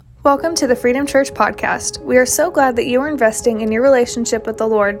Welcome to the Freedom Church podcast. We are so glad that you are investing in your relationship with the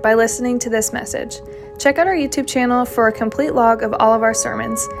Lord by listening to this message. Check out our YouTube channel for a complete log of all of our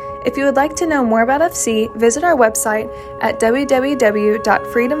sermons. If you would like to know more about FC, visit our website at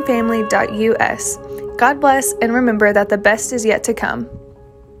www.freedomfamily.us. God bless, and remember that the best is yet to come.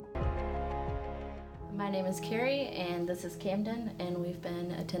 My name is Carrie, and this is Camden, and we've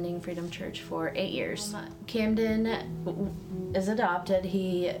been attending Freedom Church for 8 years. Camden is adopted.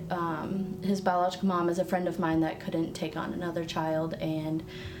 His biological mom is a friend of mine that couldn't take on another child, and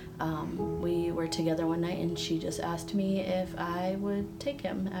we were together one night, and she just asked me if I would take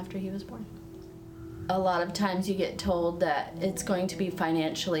him after he was born. A lot of times you get told that it's going to be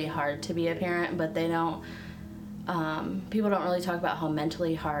financially hard to be a parent, but they don't. People don't really talk about how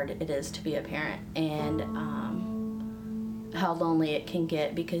mentally hard it is to be a parent, and how lonely it can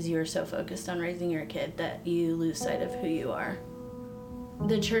get because you are so focused on raising your kid that you lose sight of who you are.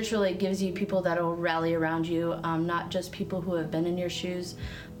 The church really gives you people that will rally around you, not just people who have been in your shoes,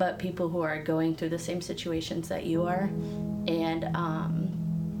 but people who are going through the same situations that you are. And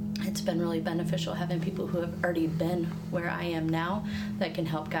it's been really beneficial having people who have already been where I am now that can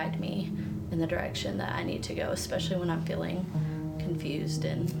help guide me in the direction that I need to go, especially when I'm feeling confused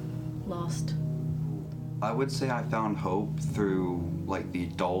and lost. I would say I found hope through the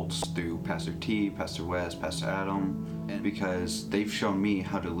adults, through Pastor T, Pastor Wes, Pastor Adam, and because they've shown me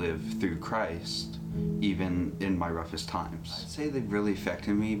how to live through Christ even in my roughest times. I'd say they've really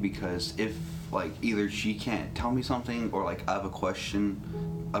affected me because if either she can't tell me something, or I have a question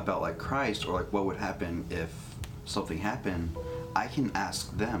about Christ, or what would happen if something happened, I can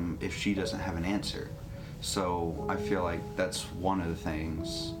ask them if she doesn't have an answer. So I feel like that's one of the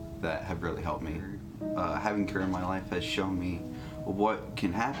things that have really helped me. Having her in my life has shown me what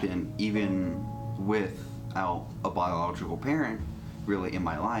can happen even without a biological parent really in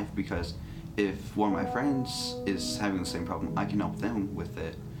my life, because if one of my friends is having the same problem, I can help them with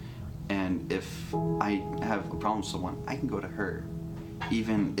it. And if I have a problem with someone, I can go to her,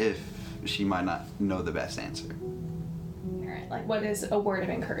 even if she might not know the best answer. What is a word of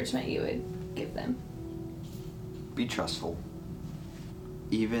encouragement you would give them? Be trustful.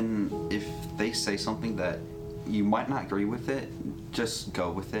 Even if they say something that you might not agree with it, just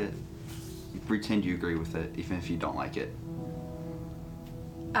go with it. Pretend you agree with it, even if you don't like it.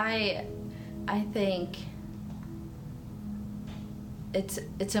 I think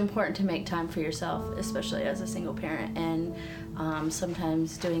it's important to make time for yourself, especially as a single parent, and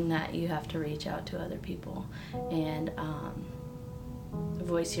sometimes doing that you have to reach out to other people and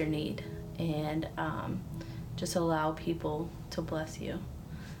voice your need, and just allow people to bless you,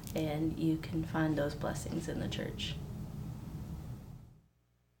 and you can find those blessings in the church.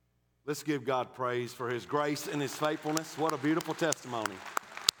 Let's give God praise for His grace and His faithfulness. What a beautiful testimony.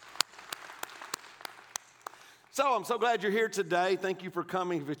 So I'm so glad you're here today. Thank you for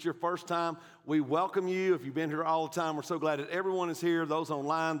coming. If it's your first time, we welcome you. If you've been here all the time, we're so glad that everyone is here, those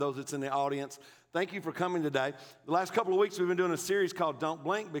online, those that's in the audience. Thank you for coming today. The last couple of weeks, we've been doing a series called Don't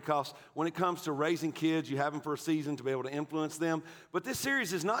Blink, because when it comes to raising kids, you have them for a season to be able to influence them. But this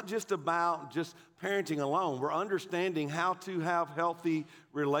series is not just about just parenting alone. We're understanding how to have healthy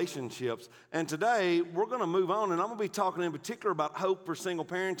relationships. And today, we're going to move on, and I'm going to be talking in particular about hope for single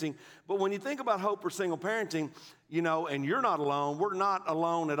parenting. But when you think about hope for single parenting, and you're not alone, we're not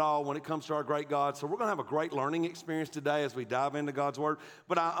alone at all when it comes to our great God. So we're going to have a great learning experience today as we dive into God's Word.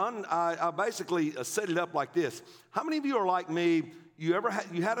 But I basically set it up like this. How many of you are like me? You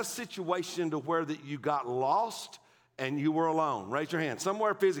had a situation to where that you got lost and you were alone? Raise your hand.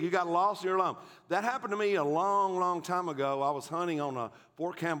 Somewhere physically, you got lost and you're alone. That happened to me a long, long time ago. I was hunting on a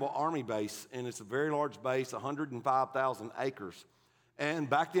Fort Campbell Army base, and it's a very large base, 105,000 acres. And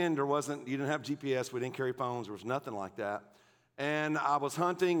back then, you didn't have GPS, we didn't carry phones, there was nothing like that. And I was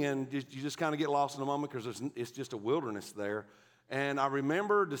hunting, and you just kind of get lost in a moment because it's just a wilderness there. And I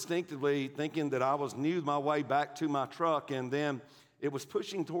remember distinctively thinking that I knew my way back to my truck, and then it was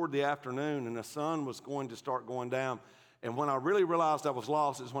pushing toward the afternoon, and the sun was going to start going down. And when I really realized I was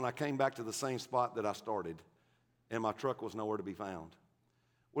lost is when I came back to the same spot that I started, and my truck was nowhere to be found.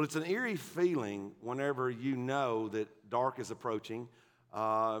 Well, it's an eerie feeling whenever you know that dark is approaching.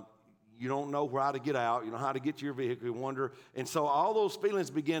 You don't know how to get out. You know how to get to your vehicle. You wonder. And so all those feelings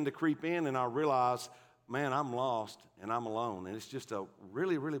begin to creep in, and I realize, man, I'm lost and I'm alone. And it's just a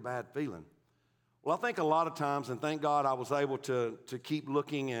really, really bad feeling. Well, I think a lot of times, and thank God I was able to keep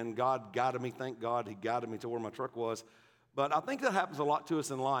looking, and God guided me. Thank God He guided me to where my truck was. But I think that happens a lot to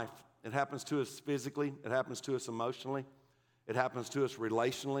us in life. It happens to us physically. It happens to us emotionally. It happens to us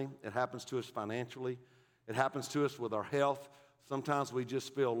relationally. It happens to us financially. It happens to us with our health. sometimes we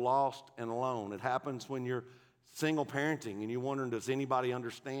just feel lost and alone. It happens when you're single parenting and you're wondering, does anybody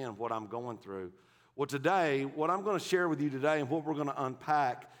understand what I'm going through? Well, today, what I'm going to share with you today and what we're going to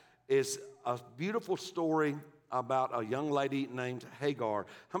unpack is a beautiful story about a young lady named Hagar.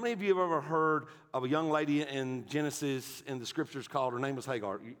 How many of you have ever heard of a young lady in Genesis in the scriptures called, her name was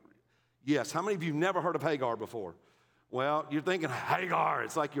Hagar? Yes. How many of you have never heard of Hagar before? Well, you're thinking, Hagar,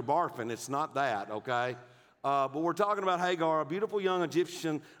 it's like you're barfing. It's not that, okay? But we're talking about Hagar, a beautiful young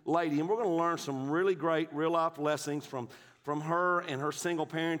Egyptian lady, and we're going to learn some really great real-life lessons from her and her single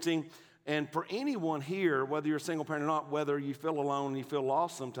parenting. And for anyone here, whether you're a single parent or not, whether you feel alone and you feel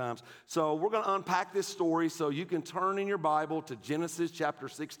lost sometimes. So we're going to unpack this story so you can turn in your Bible to Genesis chapter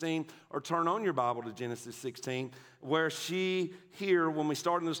 16 or turn on your Bible to Genesis 16, where when we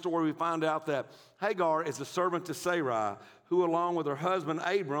start in the story, we find out that Hagar is a servant to Sarai, who along with her husband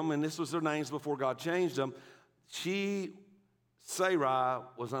Abram, and this was their names before God changed them, Sarai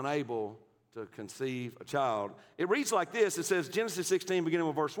was unable to conceive a child. It reads like this. It says, Genesis 16, beginning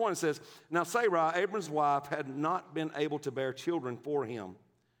with verse 1, it says, Now Sarai, Abram's wife, had not been able to bear children for him.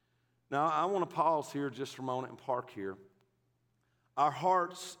 Now, I want to pause here just for a moment and park here. Our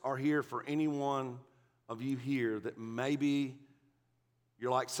hearts are here for any one of you here that maybe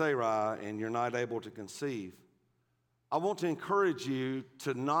you're like Sarai and you're not able to conceive. I want to encourage you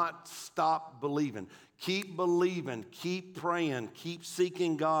to not stop believing. Keep believing, keep praying, keep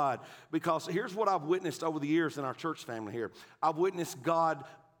seeking God. Because here's what I've witnessed over the years in our church family here. I've witnessed God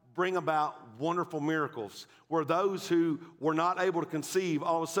bring about wonderful miracles where those who were not able to conceive,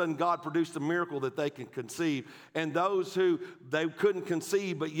 all of a sudden God produced a miracle that they can conceive. And those who they couldn't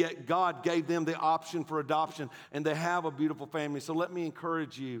conceive, but yet God gave them the option for adoption, and they have a beautiful family. So let me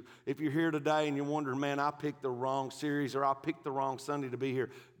encourage you, if you're here today and you're wondering, man, I picked the wrong series or I picked the wrong Sunday to be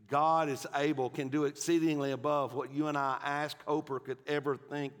here, God is able, can do exceedingly above what you and I ask, hope, or could ever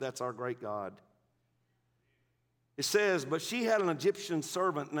think. That's our great God. It says, but she had an Egyptian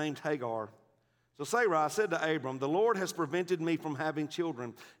servant named Hagar. So Sarai said to Abram, the Lord has prevented me from having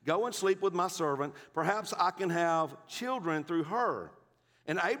children. Go and sleep with my servant. Perhaps I can have children through her.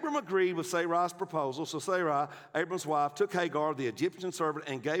 And Abram agreed with Sarai's proposal. So Sarai, Abram's wife, took Hagar, the Egyptian servant,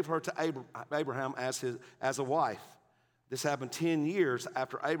 and gave her to Abraham as a wife. This happened 10 years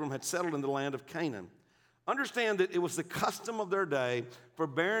after Abram had settled in the land of Canaan. Understand that it was the custom of their day for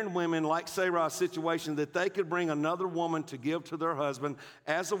barren women like Sarai's situation that they could bring another woman to give to their husband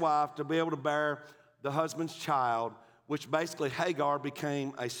as a wife to be able to bear the husband's child, which basically Hagar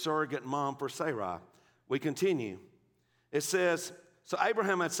became a surrogate mom for Sarai. We continue. It says, so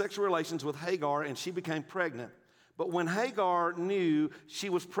Abraham had sexual relations with Hagar and she became pregnant. But when Hagar knew she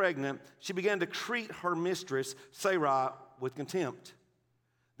was pregnant, she began to treat her mistress, Sarai, with contempt.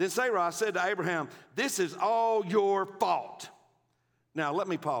 Then Sarai said to Abraham, this is all your fault. Now, let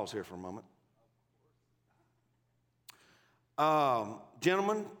me pause here for a moment.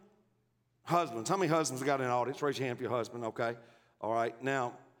 Gentlemen, husbands, how many husbands got in the audience? Raise your hand if you're a husband, okay? All right,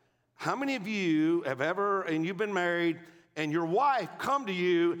 now, how many of you have ever, and you've been married, and your wife come to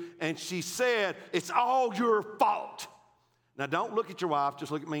you and she said, it's all your fault. Now, don't look at your wife,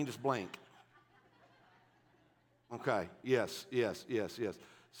 just look at me and just blink. Okay, yes.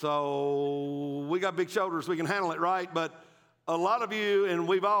 So we got big shoulders, we can handle it, right? But a lot of you, and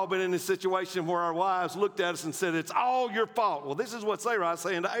we've all been in this situation where our wives looked at us and said, it's all your fault. Well, this is what Sarai is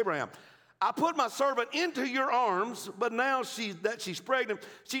saying to Abraham. I put my servant into your arms, but now that she's pregnant,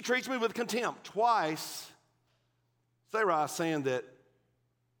 she treats me with contempt. Twice, Sarai is saying that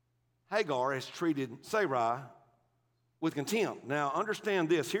Hagar has treated Sarai with contempt. Now, understand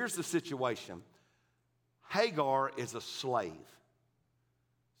this. Here's the situation. Hagar is a slave.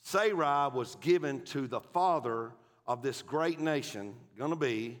 Sarai was given to the father of this great nation, going to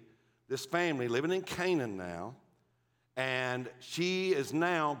be this family living in Canaan now, and she is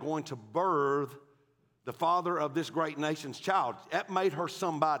now going to birth the father of this great nation's child. That made her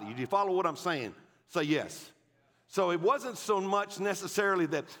somebody. Do you follow what I'm saying? Say yes. So it wasn't so much necessarily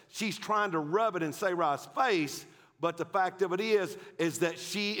that she's trying to rub it in Sarai's face, but the fact of it is that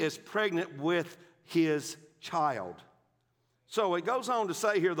she is pregnant with his child. So it goes on to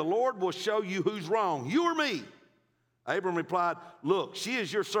say here, the Lord will show you who's wrong, you or me. Abram replied, look, she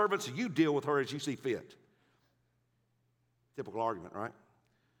is your servant, so you deal with her as you see fit. Typical argument, right?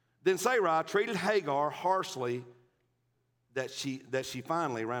 Then Sarai treated Hagar harshly that she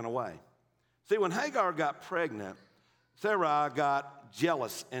finally ran away. See, when Hagar got pregnant, Sarai got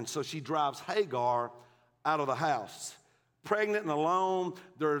jealous, and so she drives Hagar out of the house. Pregnant and alone,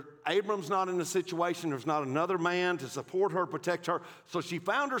 Abram's not in the situation. There's not another man to support her, protect her. So she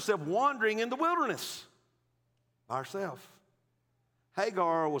found herself wandering in the wilderness by herself.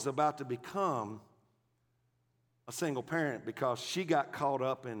 Hagar was about to become a single parent because she got caught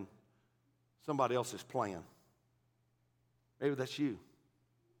up in somebody else's plan. Maybe that's you.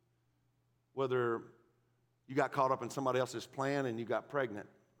 Whether you got caught up in somebody else's plan and you got pregnant.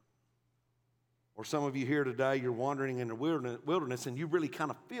 Or some of you here today, you're wandering in the wilderness and you really kind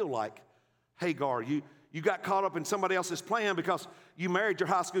of feel like Hagar. You got caught up in somebody else's plan because you married your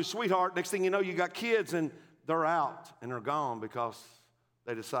high school sweetheart. Next thing you know, you got kids and they're out and they're gone because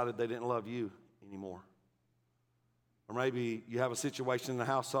they decided they didn't love you anymore. Or maybe you have a situation in the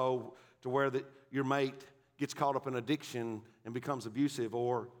household to where your mate gets caught up in addiction and becomes abusive.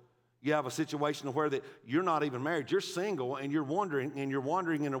 Or you have a situation where that you're not even married, you're single, and you're wandering in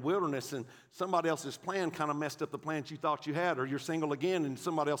the wilderness, and somebody else's plan kind of messed up the plans you thought you had, or you're single again and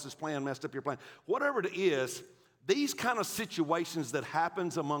somebody else's plan messed up your plan. Whatever it is, these kind of situations that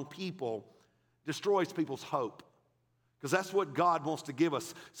happens among people destroys people's hope, because that's what God wants to give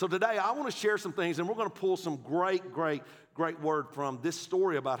us. So today I want to share some things, and we're going to pull some great word from this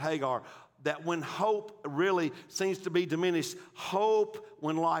story about Hagar, that when hope really seems to be diminished, hope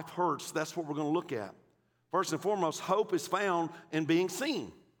when life hurts, that's what we're going to look at. First and foremost, hope is found in being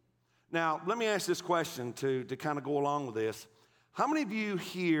seen. Now, let me ask this question to kind of go along with this. How many of you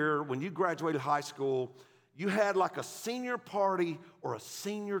here, when you graduated high school, you had like a senior party or a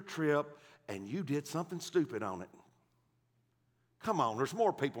senior trip and you did something stupid on it? Come on, there's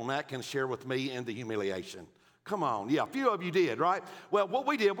more people than that can share with me in the humiliation. Come on. Yeah, a few of you did, right? Well, what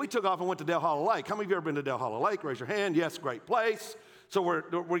we did, we took off and went to Dale Hollow Lake. How many of you ever been to Dale Hollow Lake? Raise your hand. Yes, great place. So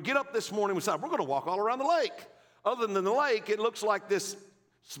we get up this morning, we decide we're going to walk all around the lake. Other than the lake, it looks like this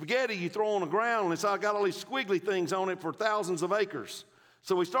spaghetti you throw on the ground, and it's got all these squiggly things on it for thousands of acres.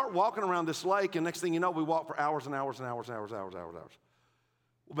 So we start walking around this lake, and next thing you know, we walk for hours and hours and hours and hours and hours and hours and hours.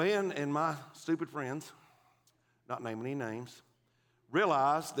 Well, Ben and my stupid friends, not naming any names,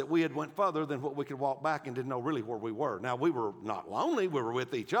 realized that we had went further than what we could walk back and didn't know really where we were. Now, we were not lonely. We were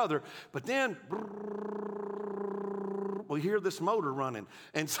with each other. But then we hear this motor running.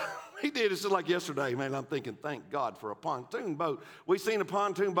 And so we did. It's just like yesterday, man. I'm thinking, thank God for a pontoon boat. We seen a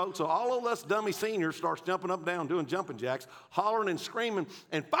pontoon boat, so all of us dummy seniors starts jumping up and down, doing jumping jacks, hollering and screaming,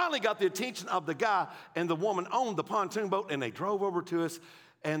 and finally got the attention of the guy and the woman on the pontoon boat, and they drove over to us,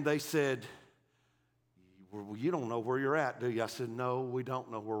 and they said, well, you don't know where you're at, do you? I said, no, we don't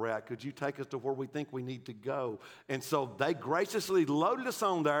know where we're at. Could you take us to where we think we need to go? And so they graciously loaded us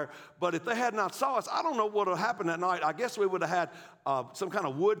on there, but if they had not saw us, I don't know what would have happened that night. I guess we would have had some kind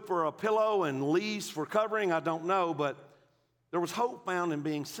of wood for a pillow and leaves for covering. I don't know, but there was hope found in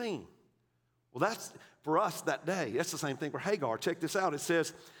being seen. Well, that's for us that day. That's the same thing for Hagar. Check this out. It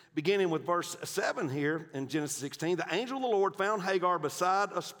says, beginning with verse 7 here in Genesis 16, the angel of the Lord found Hagar beside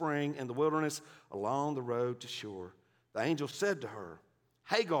a spring in the wilderness along the road to Shur. The angel said to her,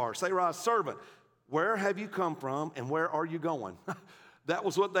 Hagar, Sarai's servant, where have you come from and where are you going? That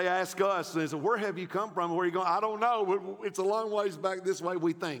was what they asked us. They said, where have you come from? Where are you going? I don't know. It's a long ways back this way,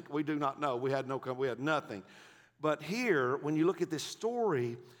 we think. We do not know. We had nothing. But here, when you look at this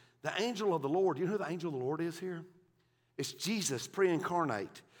story, the angel of the Lord, you know who the angel of the Lord is here? It's Jesus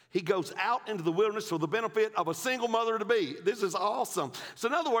pre-incarnate. He goes out into the wilderness for the benefit of a single mother-to-be. This is awesome. So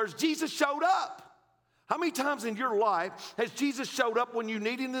in other words, Jesus showed up. How many times in your life has Jesus showed up when you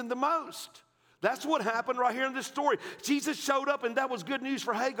needed him the most? That's what happened right here in this story. Jesus showed up, and that was good news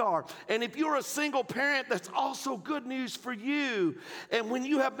for Hagar. And if you're a single parent, that's also good news for you. And when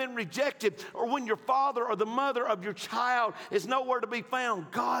you have been rejected, or when your father or the mother of your child is nowhere to be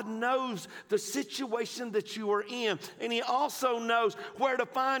found, God knows the situation that you are in. And he also knows where to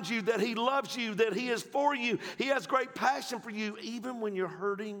find you, that he loves you, that he is for you. He has great passion for you. Even when you're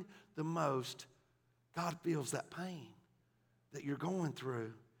hurting the most, God feels that pain that you're going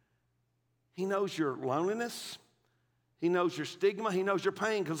through. He knows your loneliness. He knows your stigma. He knows your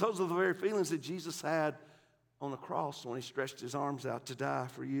pain, because those are the very feelings that Jesus had on the cross when he stretched his arms out to die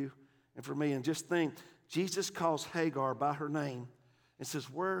for you and for me. And just think, Jesus calls Hagar by her name and says,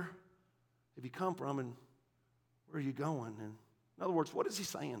 where have you come from and where are you going? And in other words, what is he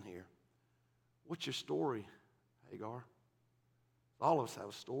saying here? What's your story, Hagar? All of us have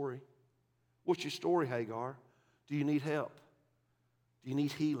a story. What's your story, Hagar? Do you need help? Do you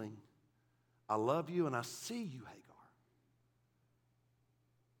need healing? I love you and I see you, Hagar.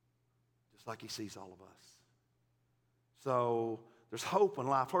 Just like he sees all of us. So there's hope when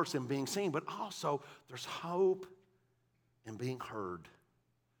life hurts in being seen, but also there's hope in being heard.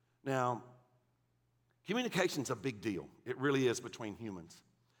 Now, communication's a big deal. It really is between humans.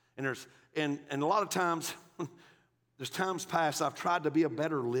 And a lot of times, there's times past I've tried to be a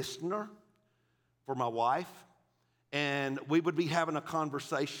better listener for my wife. and we would be having a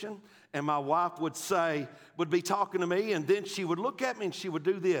conversation, and my wife would be talking to me, and then she would look at me and she would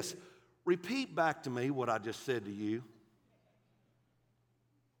do this. Repeat back to me what I just said to you.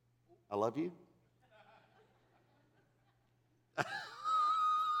 I love you.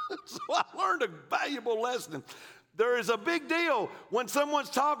 So I learned a valuable lesson. There is a big deal when someone's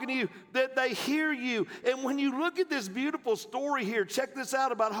talking to you that they hear you. And when you look at this beautiful story here, check this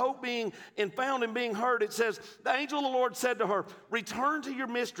out about hope being found and being heard. It says, the angel of the Lord said to her, return to your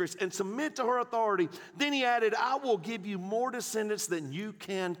mistress and submit to her authority. Then he added, I will give you more descendants than you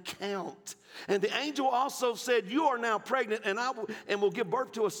can count. And the angel also said, you are now pregnant and will give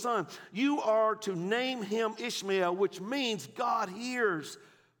birth to a son. You are to name him Ishmael, which means God hears,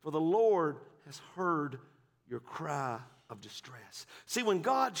 for the Lord has heard your cry of distress. See, when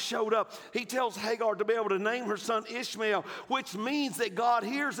God showed up, he tells Hagar to be able to name her son Ishmael, which means that God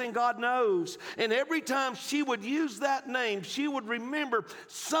hears and God knows. And every time she would use that name, she would remember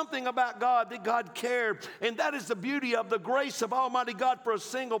something about God, that God cared. And that is the beauty of the grace of Almighty God for a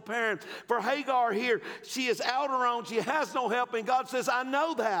single parent. For Hagar here, she is out on her own. She has no help. And God says, I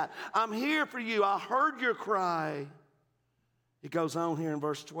know that. I'm here for you. I heard your cry. It goes on here in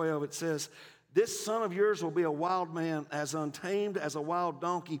verse 12. It says, this son of yours will be a wild man, as untamed as a wild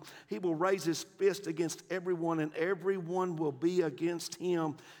donkey. He will raise his fist against everyone, and everyone will be against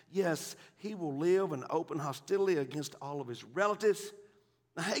him. Yes, he will live in open hostility against all of his relatives.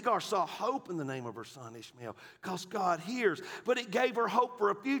 Now, Hagar saw hope in the name of her son Ishmael because God hears, but it gave her hope for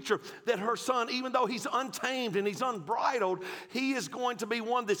a future that her son, even though he's untamed and he's unbridled, he is going to be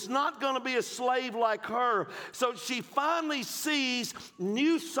one that's not going to be a slave like her. So she finally sees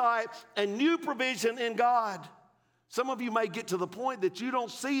new sight and new provision in God. Some of you may get to the point that you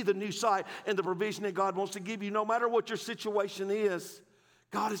don't see the new sight and the provision that God wants to give you, no matter what your situation is.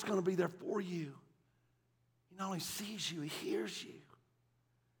 God is going to be there for you. He not only sees you, he hears you.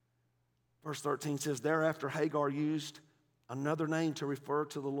 Verse 13 says, thereafter Hagar used another name to refer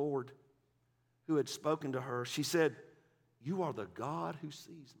to the Lord who had spoken to her. She said, you are the God who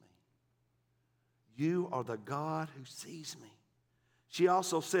sees me. You are the God who sees me. She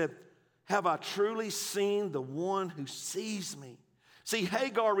also said, have I truly seen the one who sees me? See,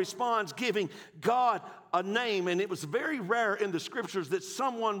 Hagar responds giving God a name, and it was very rare in the scriptures that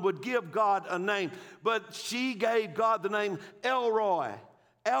someone would give God a name, but she gave God the name El Roi.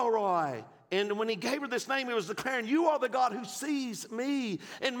 El Roi. And when he gave her this name, he was declaring, you are the God who sees me.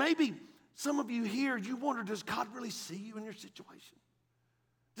 And maybe some of you here, you wonder, does God really see you in your situation?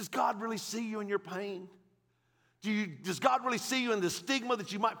 Does God really see you in your pain? Does God really see you in the stigma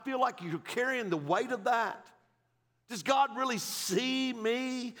that you might feel like you're carrying the weight of that? Does God really see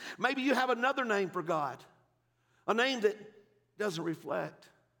me? Maybe you have another name for God, a name that doesn't reflect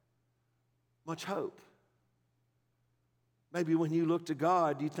much hope. Maybe when you look to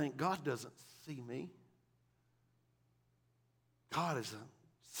God, you think, God doesn't see me. God is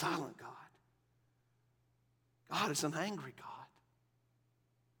a silent God. God is an angry God.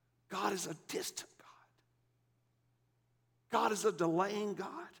 God is a distant God. God is a delaying God.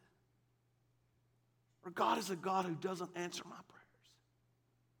 Or God is a God who doesn't answer my prayers.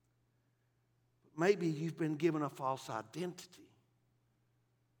 But maybe you've been given a false identity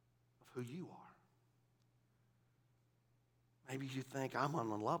of who you are. Maybe you think, I'm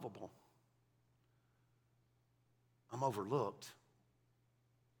unlovable. I'm overlooked.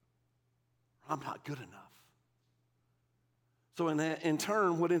 I'm not good enough. So in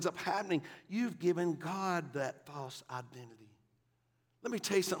turn, what ends up happening, you've given God that false identity. Let me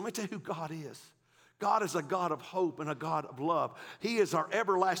tell you something. Let me tell you who God is. God is a God of hope and a God of love. He is our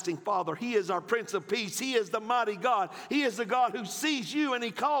everlasting Father. He is our Prince of Peace. He is the mighty God. He is the God who sees you and he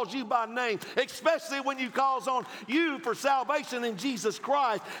calls you by name, especially when you calls on you for salvation in Jesus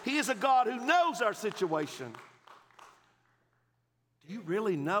Christ. He is a God who knows our situation. Do you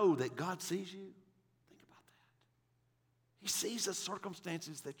really know that God sees you? Think about that. He sees the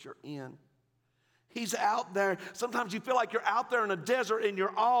circumstances that you're in. He's out there. Sometimes you feel like you're out there in a desert and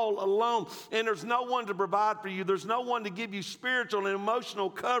you're all alone and there's no one to provide for you. There's no one to give you spiritual and emotional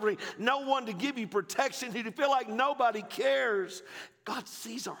covering. No one to give you protection. You feel like nobody cares. God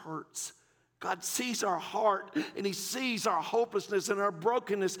sees our hurts. God sees our heart and he sees our hopelessness and our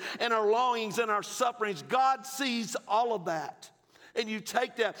brokenness and our longings and our sufferings. God sees all of that. And you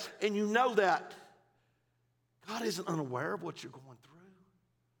take that and you know that. God isn't unaware of what you're going through.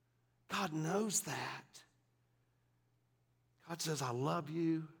 God knows that. God says, I love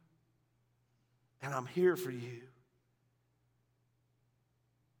you and I'm here for you.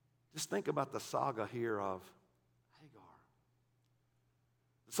 Just think about the saga here of Hagar.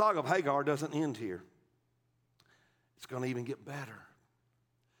 The saga of Hagar doesn't end here. It's going to even get better.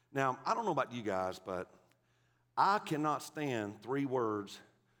 Now, I don't know about you guys, but I cannot stand 3 words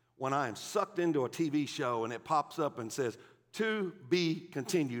when I am sucked into a TV show and it pops up and says, "to be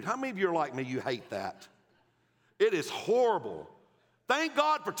continued." How many of you are like me? You hate that. It is horrible. Thank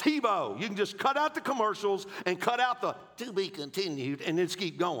God for TiVo. You can just cut out the commercials and cut out the "to be continued" and just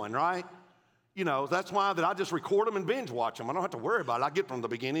keep going, right? You know, that's why that I just record them and binge watch them. I don't have to worry about it. I get from the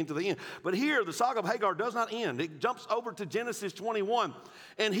beginning to the end. But here, the saga of Hagar does not end. It jumps over to Genesis 21.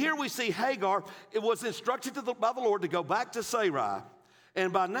 And here we see Hagar. It was instructed by the Lord to go back to Sarai.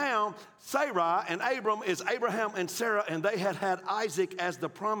 And by now, Sarai and Abram is Abraham and Sarah, and they had had Isaac as the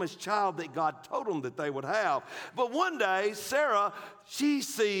promised child that God told them that they would have. But one day, Sarah, she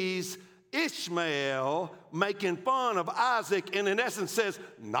sees Ishmael making fun of Isaac, and in essence says,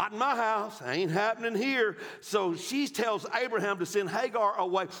 "Not in my house, ain't happening here." So she tells Abraham to send Hagar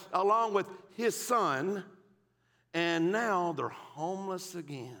away along with his son, and now they're homeless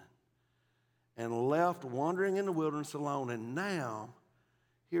again and left wandering in the wilderness alone. And now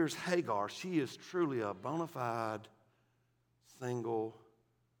here's Hagar. She is truly a bona fide single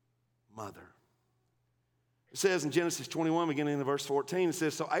mother. It says in Genesis 21, beginning in verse 14, it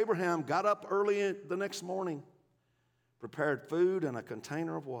says, "So Abraham got up early the next morning, prepared food and a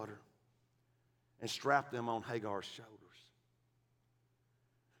container of water, and strapped them on Hagar's shoulders.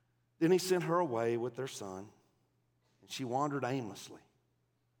 Then he sent her away with their son, and she wandered aimlessly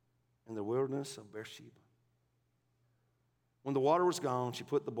in the wilderness of Beersheba. When the water was gone, she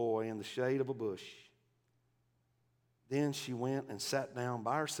put the boy in the shade of a bush. Then she went and sat down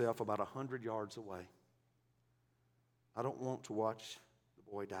by herself about 100 yards away. I don't want to watch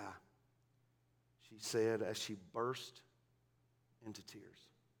the boy die," she said as she burst into tears.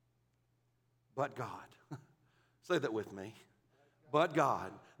 But God, say that with me. But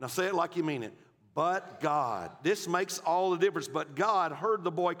God. Now say it like you mean it. But God. This makes all the difference. But God heard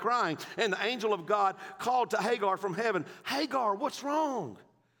the boy crying, and the angel of God called to Hagar from heaven, "Hagar, what's wrong?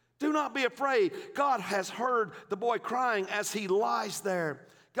 Do not be afraid. God has heard the boy crying as he lies there.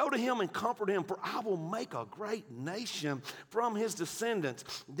 Go to him and comfort him, for I will make a great nation from his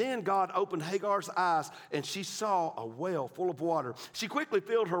descendants." Then God opened Hagar's eyes, and she saw a well full of water. She quickly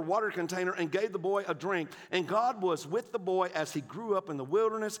filled her water container and gave the boy a drink. And God was with the boy as he grew up in the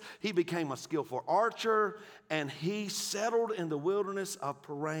wilderness. He became a skillful archer, and he settled in the wilderness of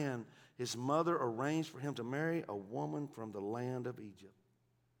Paran. His mother arranged for him to marry a woman from the land of Egypt.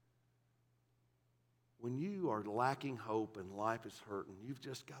 When you are lacking hope and life is hurting, you've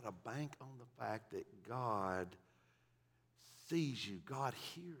just got to bank on the fact that God sees you, God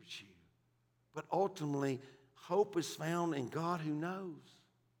hears you. But ultimately, hope is found in God who knows.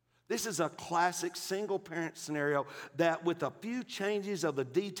 This is a classic single-parent scenario that with a few changes of the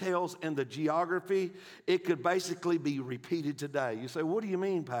details and the geography, it could basically be repeated today. You say, "What do you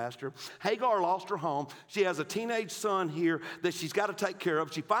mean, Pastor?" Hagar lost her home. She has a teenage son here that she's got to take care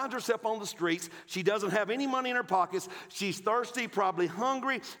of. She finds herself on the streets. She doesn't have any money in her pockets. She's thirsty, probably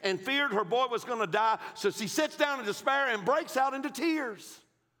hungry, and feared her boy was going to die. So she sits down in despair and breaks out into tears.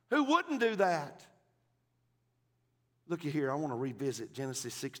 Who wouldn't do that? Look at here, I want to revisit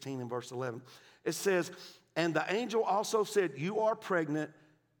Genesis 16 and verse 11. It says, "And the angel also said, 'You are pregnant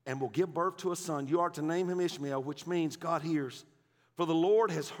and will give birth to a son. You are to name him Ishmael,'" which means God hears. "For the Lord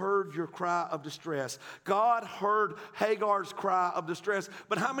has heard your cry of distress." God heard Hagar's cry of distress.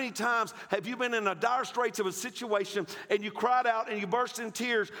 But how many times have you been in a dire straits of a situation and you cried out and you burst in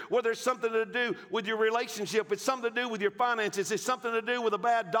tears, whether it's something to do with your relationship, it's something to do with your finances, it's something to do with a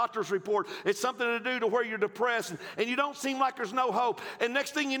bad doctor's report, it's something to do to where you're depressed and you don't seem like there's no hope. And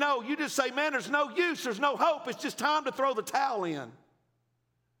next thing you know, you just say, "Man, there's no use, there's no hope. It's just time to throw the towel in."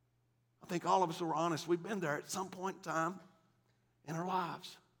 I think all of us are honest. We've been there at some point in time in our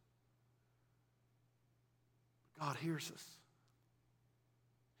lives. But God hears us.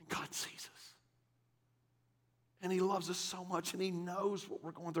 And God sees us. And he loves us so much, and he knows what we're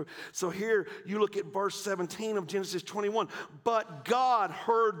going through. So here you look at verse 17 of Genesis 21. "But God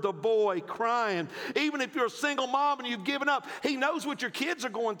heard the boy crying." Even if you're a single mom and you've given up, he knows what your kids are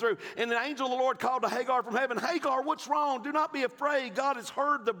going through. And the angel of the Lord called to Hagar from heaven, "Hagar, what's wrong? Do not be afraid. God has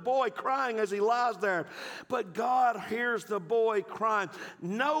heard the boy crying as he lies there." But God hears the boy crying.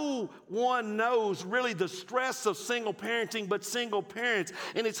 No one knows really the stress of single parenting but single parents.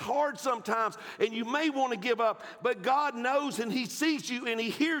 And it's hard sometimes, and you may want to give up. But God knows, and he sees you, and he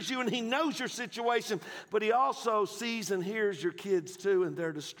hears you, and he knows your situation. But he also sees and hears your kids too in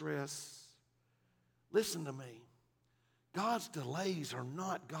their distress. Listen to me. God's delays are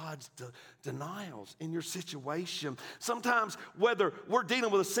not God's denials in your situation. Sometimes, whether we're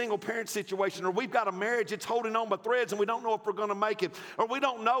dealing with a single parent situation or we've got a marriage that's holding on by threads and we don't know if we're going to make it, or we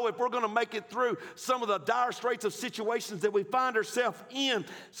don't know if we're going to make it through some of the dire straits of situations that we find ourselves in,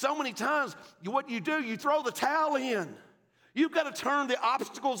 so many times what you do, you throw the towel in. You've got to turn the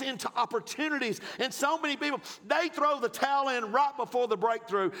obstacles into opportunities. And so many people, they throw the towel in right before the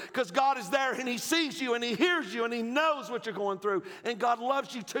breakthrough because God is there and He sees you and He hears you and He knows what you're going through. And God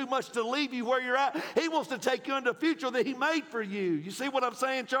loves you too much to leave you where you're at. He wants to take you into a future that He made for you. You see what I'm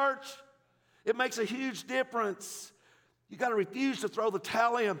saying, church? It makes a huge difference. You got to refuse to throw the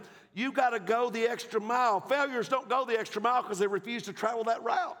towel in. You got to go the extra mile. Failures don't go the extra mile because they refuse to travel that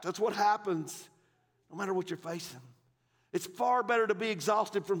route. That's what happens, no matter what you're facing. It's far better to be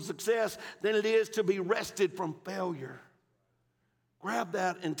exhausted from success than it is to be rested from failure. Grab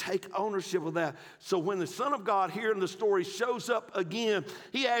that and take ownership of that. So when the Son of God here in the story shows up again,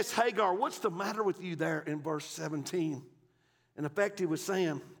 He asks Hagar, what's the matter with you there in verse 17? In effect, He was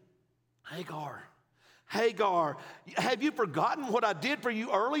saying, Hagar, have you forgotten what I did for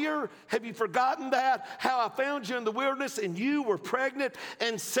you earlier? Have you forgotten that? How I found you in the wilderness and you were pregnant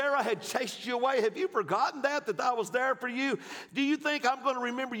and Sarah had chased you away? Have you forgotten that I was there for you? Do you think I'm going to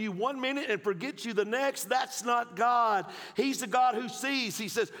remember you one minute and forget you the next? That's not God. He's the God who sees. He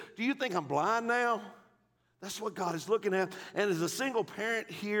says, do you think I'm blind now? That's what God is looking at. And as a single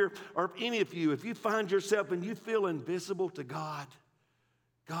parent here, or any of you, if you find yourself and you feel invisible to God,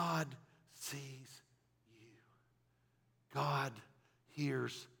 God sees. God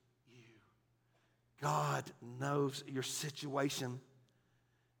hears you. God knows your situation.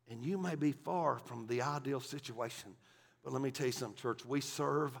 And you may be far from the ideal situation. But let me tell you something, church. We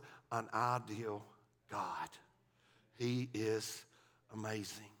serve an ideal God. He is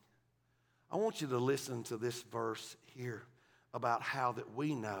amazing. I want you to listen to this verse here about how that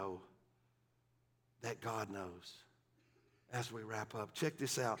we know that God knows. As we wrap up, check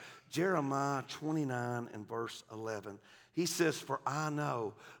this out. Jeremiah 29 and verse 11. He says, for I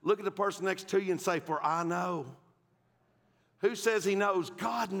know. Look at the person next to you and say, for I know. Who says he knows?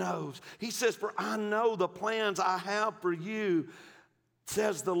 God knows. He says, for I know the plans I have for you,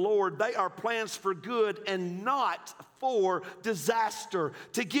 says the Lord. They are plans for good and not for disaster,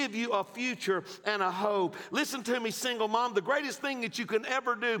 to give you a future and a hope. Listen to me, single mom. The greatest thing that you can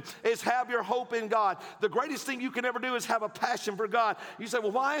ever do is have your hope in God. The greatest thing you can ever do is have a passion for God. You say,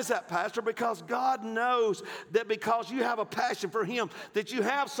 well, why is that, Pastor? Because God knows that because you have a passion for Him, that you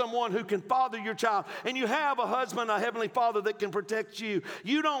have someone who can father your child, and you have a husband, a heavenly Father that can protect you.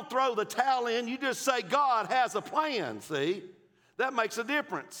 You don't throw the towel in. You just say, God has a plan, see? That makes a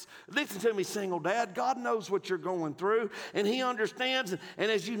difference. Listen to me, single dad. God knows what you're going through, and He understands. And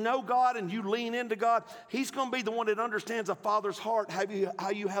as you know God and you lean into God, He's going to be the one that understands a father's heart, how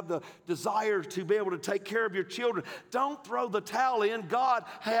you have the desire to be able to take care of your children. Don't throw the towel in. God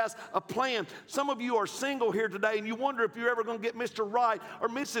has a plan. Some of you are single here today, and you wonder if you're ever going to get Mr. Right or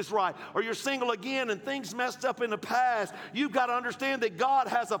Mrs. Right, or you're single again and things messed up in the past. You've got to understand that God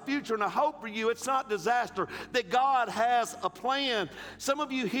has a future and a hope for you. It's not disaster, that God has a plan. Some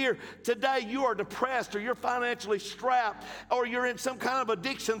of you here today, you are depressed, or you're financially strapped, or you're in some kind of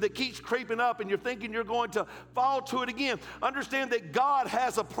addiction that keeps creeping up and you're thinking you're going to fall to it again. Understand that God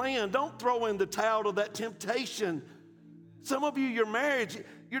has a plan. Don't throw in the towel to that temptation. Some of you, your marriage,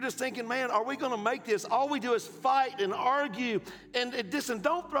 you're just thinking, man, are we going to make this? All we do is fight and argue. And listen,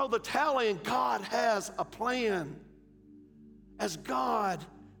 don't throw the towel in. God has a plan. As God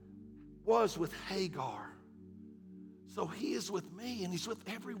was with Hagar, so He is with me, and He's with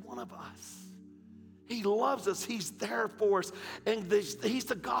every one of us. He loves us. He's there for us. And He's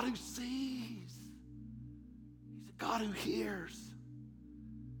the God who sees. He's the God who hears.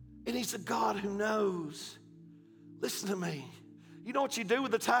 And He's the God who knows. Listen to me. You know what you do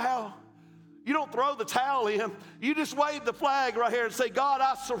with the towel? You don't throw the towel in. You just wave the flag right here and say, God,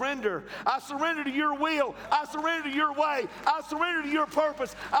 I surrender. I surrender to your will. I surrender to your way. I surrender to your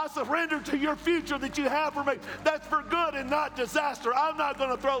purpose. I surrender to your future that you have for me. That's for good and not disaster. I'm not going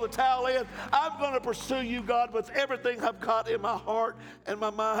to throw the towel in. I'm going to pursue you, God, with everything I've got in my heart and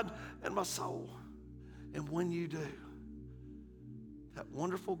my mind and my soul. And when you do, that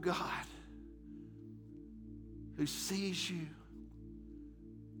wonderful God who sees you,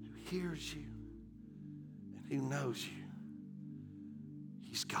 who hears you, who knows you,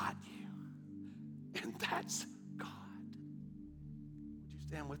 He's got you. And that's God. Would you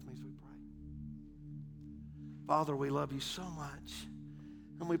stand with me as we pray? Father, we love you so much,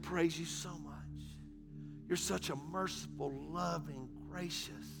 and we praise you so much. You're such a merciful, loving,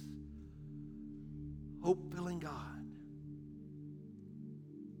 gracious, hope-filling God.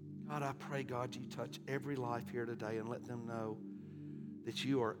 God, I pray, God, you touch every life here today and let them know that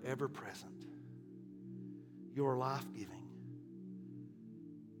you are ever present. You are life-giving.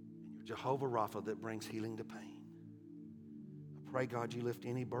 And you're Jehovah Rapha that brings healing to pain. I pray, God, you lift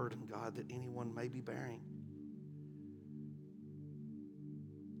any burden, God, that anyone may be bearing.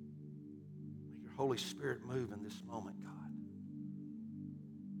 May your Holy Spirit move in this moment, God.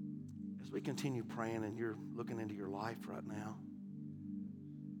 As we continue praying and you're looking into your life right now,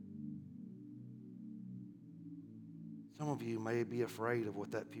 some of you may be afraid of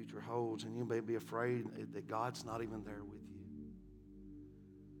what that future holds, and you may be afraid that God's not even there with you.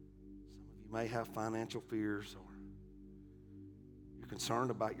 Some of you may have financial fears, or you're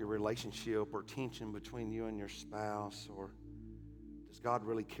concerned about your relationship or tension between you and your spouse, or does God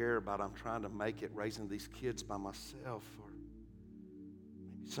really care about I'm trying to make it raising these kids by myself? Or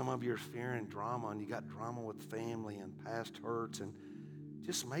maybe some of you are fearing drama, and you got drama with family and past hurts, and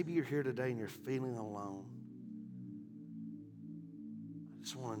just maybe you're here today and you're feeling alone. I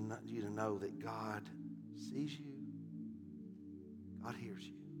just want you to know that God sees you, God hears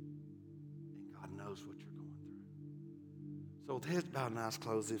you, and God knows what you're going through. So with heads bowed and eyes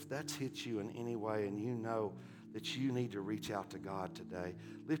closed, if that's hit you in any way and you know that you need to reach out to God today,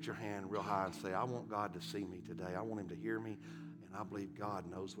 lift your hand real high and say, I want God to see me today. I want him to hear me, and I believe God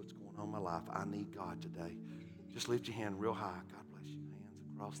knows what's going on in my life. I need God today. Just lift your hand real high. God bless you.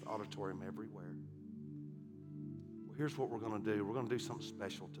 Hands across the auditorium everywhere. Here's what we're going to do. We're going to do something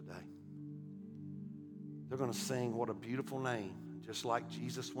special today. They're going to sing What a Beautiful Name. Just like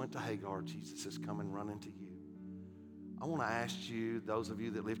Jesus went to Hagar, Jesus is coming running to you. I want to ask you, those of you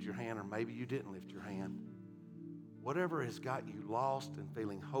that lift your hand, or maybe you didn't lift your hand, whatever has got you lost and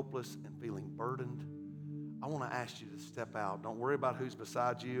feeling hopeless and feeling burdened, I want to ask you to step out. Don't worry about who's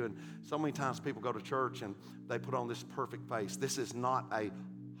beside you. And so many times people go to church and they put on this perfect face. This is not a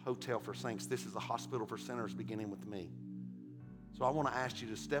hotel for saints. This is a hospital for sinners, beginning with me. So I want to ask you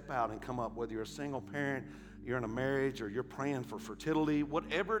to step out and come up, whether you're a single parent, you're in a marriage, or you're praying for fertility,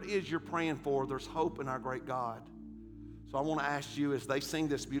 whatever it is you're praying for, there's hope in our great God. So I want to ask you, as they sing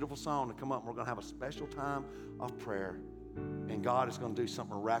this beautiful song, to come up, and we're going to have a special time of prayer. And God is going to do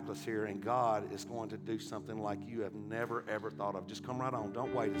something miraculous here, and God is going to do something like you have never, ever thought of. Just come right on.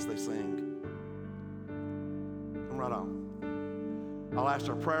 Don't wait as they sing. Come right on. I'll ask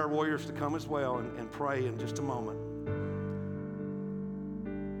our prayer warriors to come as well and pray in just a moment.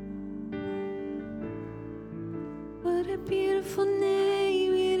 What a beautiful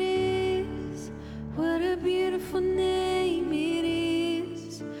name it is. What a beautiful name it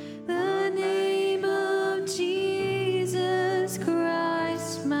is. The name of Jesus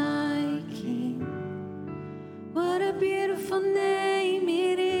Christ, my King. What a beautiful name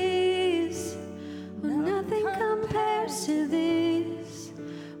it is. Well, nothing compares to this.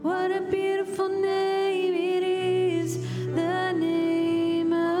 What a beautiful name it is, the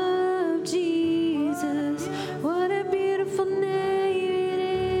name of Jesus. What a beautiful name it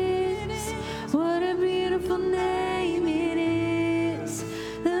is. What a beautiful name it is,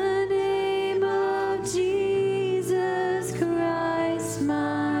 the name of Jesus Christ,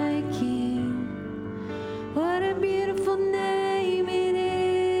 my King. What a beautiful name it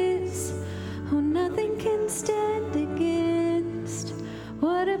is. Oh, nothing can stand against.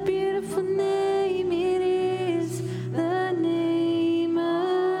 What a beautiful name it is, the name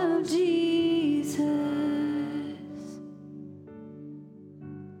of Jesus.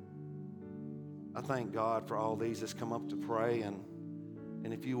 I thank God for all these that's come up to pray. And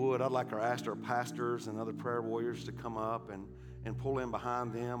if you would, I'd like to ask our pastors and other prayer warriors to come up and pull in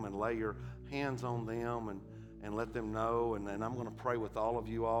behind them and lay your hands on them and let them know. And I'm going to pray with all of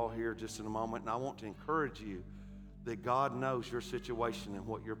you all here just in a moment. And I want to encourage you that God knows your situation and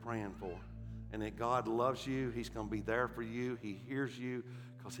what you're praying for, and that God loves you. He's going to be there for you. He hears you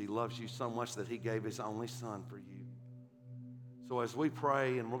because he loves you so much that he gave his only son for you. So as we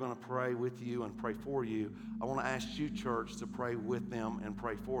pray, and we're going to pray with you and pray for you, I want to ask you, church, to pray with them and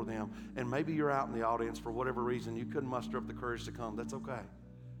pray for them. And maybe you're out in the audience for whatever reason. You couldn't muster up the courage to come. That's okay.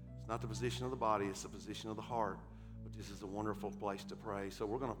 It's not the position of the body. It's the position of the heart. But this is a wonderful place to pray. So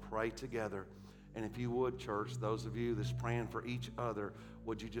we're going to pray together. And if you would, church, those of you that's praying for each other,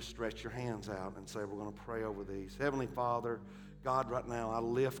 would you just stretch your hands out and say, we're going to pray over these. Heavenly Father, God, right now, I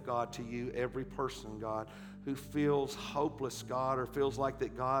lift, God, to you every person, God, who feels hopeless, God, or feels like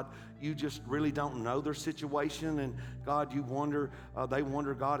that, God, you just really don't know their situation, and God, you wonder, they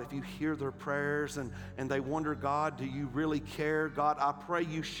wonder, God, if you hear their prayers, and they wonder, God, do you really care? God, I pray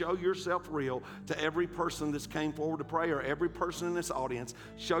you show yourself real to every person that's came forward to pray, or every person in this audience.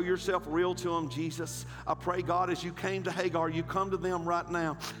 Show yourself real to them, Jesus. I pray, God, as you came to Hagar, you come to them right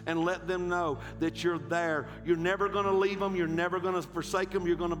now and let them know that you're there. You're never going to leave them. You're never going to forsake them.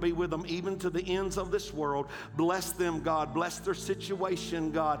 You're going to be with them even to the ends of this world. Bless them, God. Bless their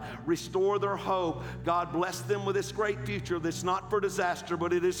situation, God. Restore their hope. God, bless them with this great future that's not for disaster,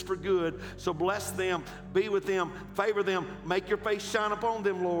 but it is for good. So bless them. Be with them. Favor them. Make your face shine upon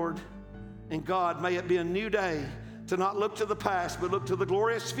them, Lord. And God, may it be a new day to not look to the past, but look to the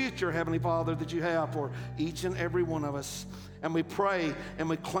glorious future, Heavenly Father, that you have for each and every one of us. And we pray and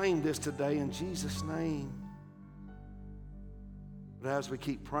we claim this today in Jesus' name. But as we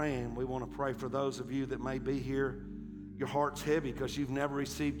keep praying, we want to pray for those of you that may be here. Your heart's heavy because you've never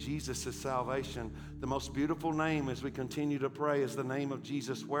received Jesus as salvation. The most beautiful name as we continue to pray is the name of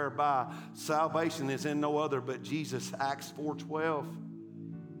Jesus, whereby salvation is in no other but Jesus, Acts 4:12.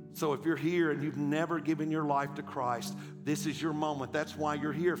 So if you're here and you've never given your life to Christ, this is your moment. That's why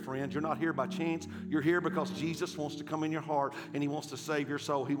you're here, friends. You're not here by chance. You're here because Jesus wants to come in your heart and he wants to save your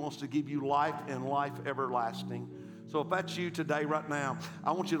soul. He wants to give you life and life everlasting. So if that's you today, right now,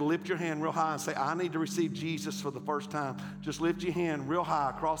 I want you to lift your hand real high and say, I need to receive Jesus for the first time. Just lift your hand real high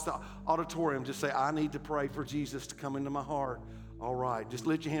across the auditorium. Just say, I need to pray for Jesus to come into my heart. All right, just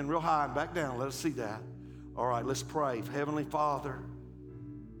lift your hand real high and back down. Let us see that. All right, let's pray. Heavenly Father,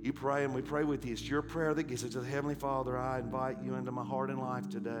 you pray and we pray with you. It's your prayer that gets it to the Heavenly Father. I invite you into my heart and life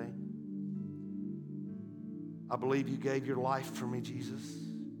today. I believe you gave your life for me, Jesus,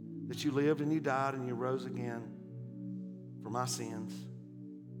 that you lived and you died and you rose again for my sins.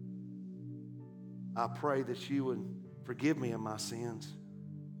 I pray that you would forgive me of my sins.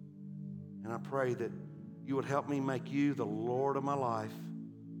 And I pray that you would help me make you the Lord of my life.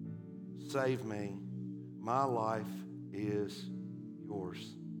 Save me. My life is yours.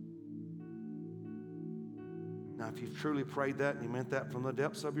 Now, if you've truly prayed that and you meant that from the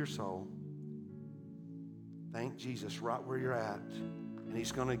depths of your soul, thank Jesus right where you're at. And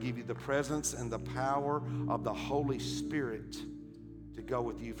he's going to give you the presence and the power of the Holy Spirit to go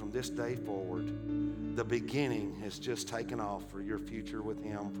with you from this day forward. The beginning has just taken off for your future with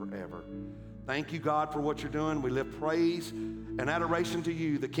him forever. Thank you, God, for what you're doing. We lift praise and adoration to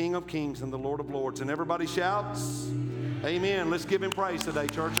you, the King of Kings and the Lord of Lords. And everybody shouts, amen. Let's give him praise today,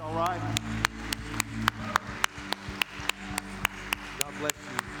 church, all right? God bless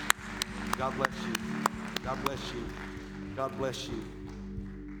you. God bless you. God bless you. God bless you.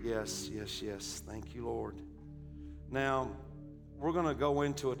 Yes, yes, yes. Thank you, Lord. Now, we're going to go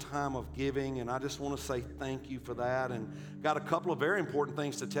into a time of giving, and I just want to say thank you for that. And got a couple of very important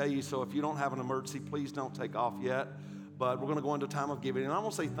things to tell you, so if you don't have an emergency, please don't take off yet. But we're going to go into a time of giving, and I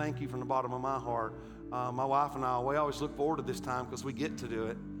want to say thank you from the bottom of my heart. My wife and I, we always look forward to this time because we get to do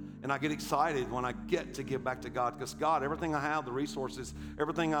it. And I get excited when I get to give back to God because God, everything I have, the resources,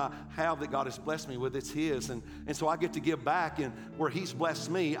 everything I have that God has blessed me with, it's his. And so I get to give back, and where he's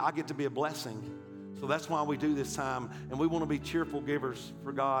blessed me, I get to be a blessing. So that's why we do this time, and we want to be cheerful givers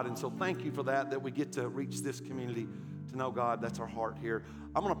for God. And so thank you for that we get to reach this community to know God. That's our heart here.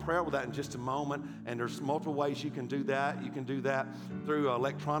 I'm going to pray over that in just a moment, and there's multiple ways you can do that. You can do that through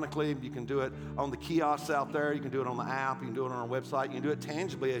electronically. You can do it on the kiosks out there. You can do it on the app. You can do it on our website. You can do it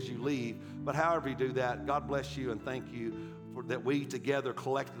tangibly as you leave. But however you do that, God bless you, and thank you for that we together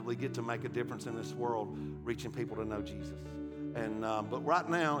collectively get to make a difference in this world, reaching people to know Jesus. And but right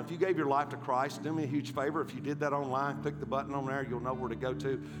now, if you gave your life to Christ, do me a huge favor. If you did that online, click the button on there. You'll know where to go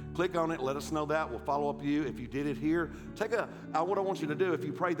to. Click on it. Let us know that. We'll follow up with you. If you did it here, what I want you to do, if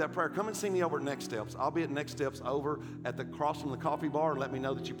you prayed that prayer, come and see me over at Next Steps. I'll be at Next Steps over at the cross from the coffee bar. Let me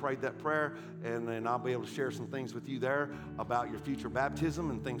know that you prayed that prayer, and then I'll be able to share some things with you there about your future baptism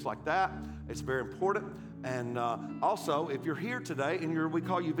and things like that. It's very important. And also, if you're here today and we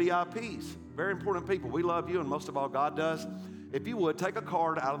call you VIPs, very important people. We love you, and most of all, God does. If you would, take a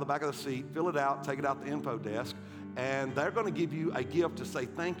card out of the back of the seat, fill it out, take it out the info desk, and they're going to give you a gift to say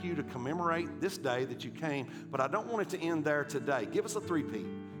thank you, to commemorate this day that you came. But I don't want it to end there today. Give us a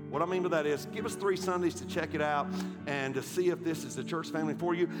 3P. What I mean by that is give us 3 Sundays to check it out and to see if this is the church family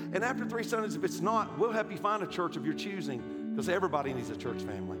for you. And after 3 Sundays, if it's not, we'll help you find a church of your choosing, because everybody needs a church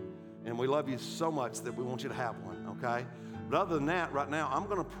family. And we love you so much that we want you to have one, okay? But other than that, right now, I'm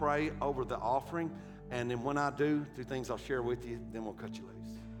going to pray over the offering. And then when I do, through things I'll share with you, then we'll cut you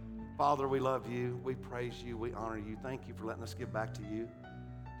loose. Father, we love you. We praise you. We honor you. Thank you for letting us give back to you.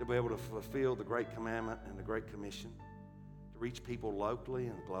 to be able to fulfill the great commandment and the great commission, to reach people locally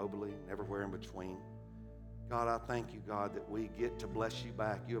and globally and everywhere in between. God, I thank you, God, that we get to bless you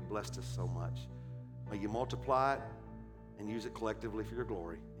back. You have blessed us so much. May you multiply it and use it collectively for your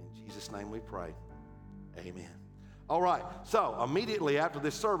glory. In Jesus' name we pray. Amen. All right, so immediately after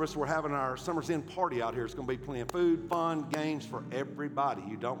this service, we're having our Summer's End party out here. It's going to be plenty of food, fun, games for everybody.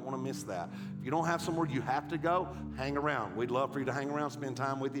 You don't want to miss that. If you don't have somewhere you have to go, hang around. We'd love for you to hang around, spend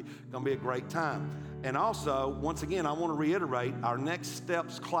time with you. It's going to be a great time. And also, once again, I want to reiterate, our Next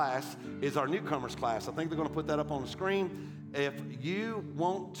Steps class is our newcomers class. I think they're going to put that up on the screen. If you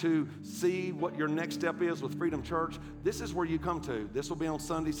want to see what your next step is with Freedom Church, this is where you come to. This will be on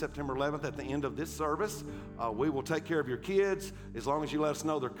Sunday, September 11th at the end of this service. We will take care of your kids. As long as you let us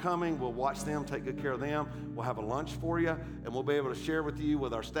know they're coming, we'll watch them, take good care of them. We'll have a lunch for you, and we'll be able to share with you,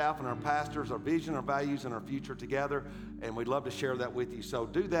 with our staff and our pastors, our vision, our values, and our future together, and we'd love to share that with you. So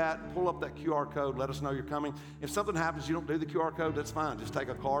do that. Pull up that QR code. Let us know you're coming. If something happens, you don't do the QR code, that's fine. Just take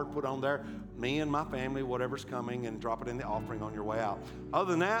a card, put on there, me and my family, whatever's coming, and drop it in the offering on your way out.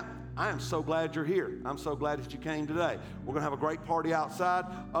 Other than that, I am so glad you're here. I'm so glad that you came today. We're going to have a great party outside.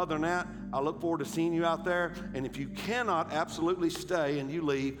 Other than that, I look forward to seeing you out there. And if you cannot absolutely stay and you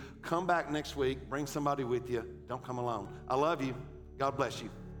leave, come back next week. Bring somebody with you. Don't come alone. I love you. God bless you.